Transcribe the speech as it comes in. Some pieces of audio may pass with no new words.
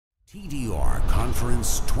TDR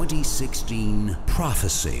Conference 2016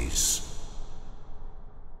 Prophecies.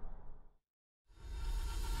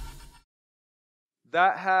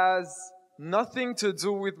 That has nothing to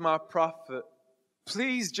do with my prophet.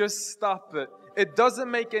 Please just stop it. It doesn't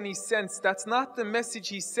make any sense. That's not the message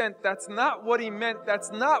he sent. That's not what he meant. That's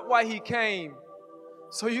not why he came.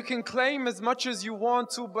 So you can claim as much as you want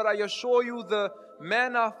to, but I assure you the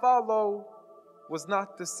man I follow was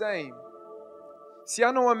not the same. See,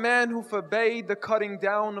 I know a man who forbade the cutting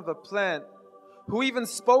down of a plant, who even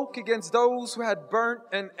spoke against those who had burnt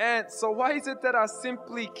an ant. So why is it that I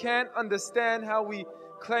simply can't understand how we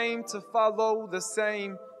claim to follow the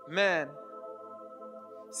same man?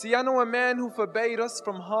 See, I know a man who forbade us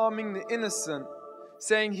from harming the innocent,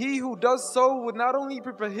 saying he who does so would not only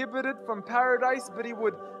be prohibited from paradise, but he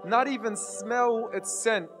would not even smell its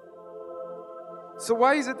scent. So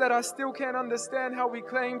why is it that I still can't understand how we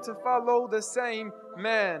claim to follow the same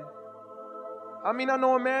man? I mean, I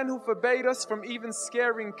know a man who forbade us from even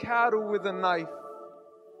scaring cattle with a knife,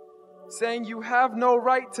 saying you have no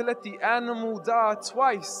right to let the animal die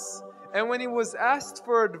twice. And when he was asked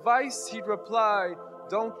for advice, he'd reply,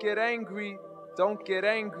 "Don't get angry, don't get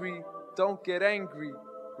angry, don't get angry,"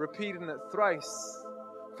 repeating it thrice.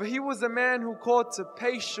 For he was a man who called to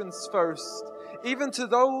patience first, even to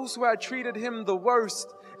those who had treated him the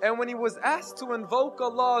worst. And when he was asked to invoke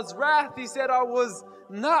Allah's wrath, he said, "I was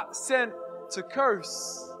not sent to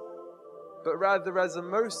curse, but rather as a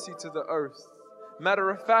mercy to the earth." Matter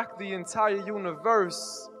of fact, the entire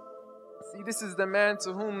universe. See, this is the man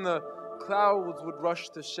to whom the clouds would rush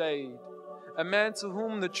to shade, a man to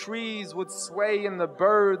whom the trees would sway and the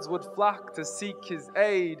birds would flock to seek his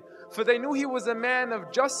aid. For they knew he was a man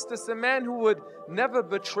of justice, a man who would never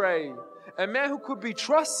betray, a man who could be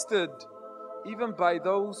trusted even by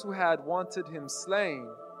those who had wanted him slain.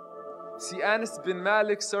 See, Anas bin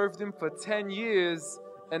Malik served him for 10 years,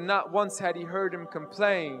 and not once had he heard him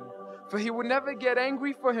complain. For he would never get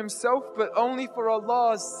angry for himself, but only for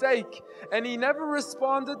Allah's sake. And he never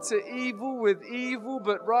responded to evil with evil,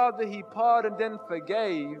 but rather he pardoned and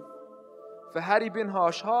forgave. For had he been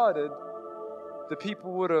harsh-hearted, the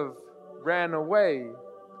people would have ran away.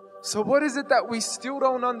 So what is it that we still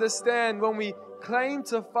don't understand when we claim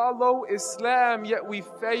to follow Islam, yet we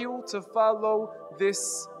fail to follow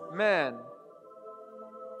this man?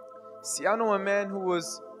 See, I know a man who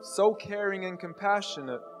was so caring and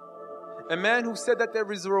compassionate, a man who said that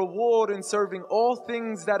there is a reward in serving all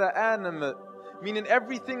things that are animate, meaning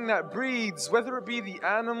everything that breathes, whether it be the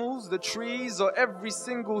animals, the trees, or every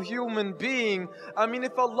single human being. I mean,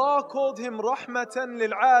 if Allah called him Rahmatan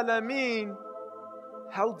lil Alameen,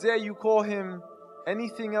 how dare you call him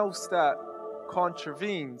anything else that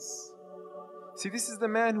contravenes? See, this is the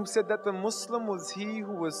man who said that the Muslim was he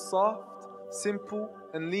who was soft, simple,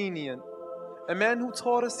 and lenient. A man who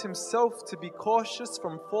taught us himself to be cautious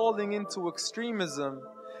from falling into extremism.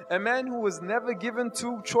 A man who was never given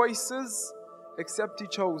two choices, except he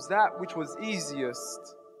chose that which was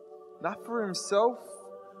easiest. Not for himself,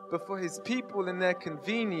 but for his people and their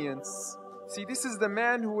convenience. See, this is the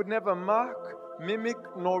man who would never mock, mimic,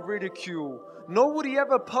 nor ridicule. Nor would he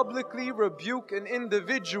ever publicly rebuke an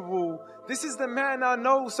individual. This is the man I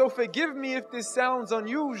know, so forgive me if this sounds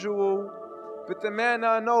unusual. But the man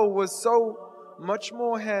I know was so much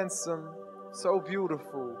more handsome, so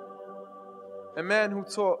beautiful. A man who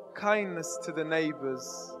taught kindness to the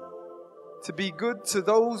neighbors, to be good to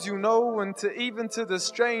those you know and to even to the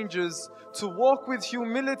strangers, to walk with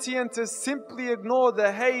humility and to simply ignore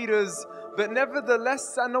the haters. But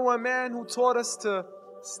nevertheless, I know a man who taught us to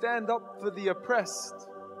stand up for the oppressed,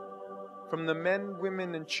 from the men,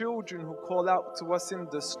 women and children who call out to us in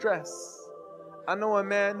distress. I know a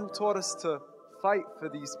man who taught us to fight for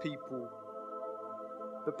these people.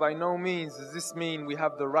 But by no means does this mean we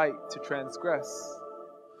have the right to transgress.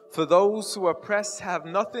 For those who oppress have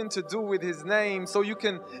nothing to do with his name, so you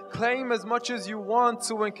can claim as much as you want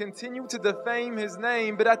to and continue to defame his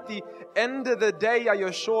name, but at the end of the day, I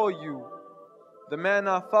assure you, the man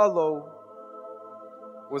I follow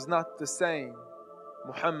was not the same.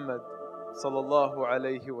 Muhammad sallallahu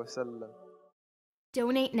alayhi wasallam.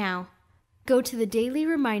 Donate now. Go to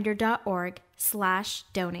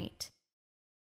thedailyreminder.org/donate.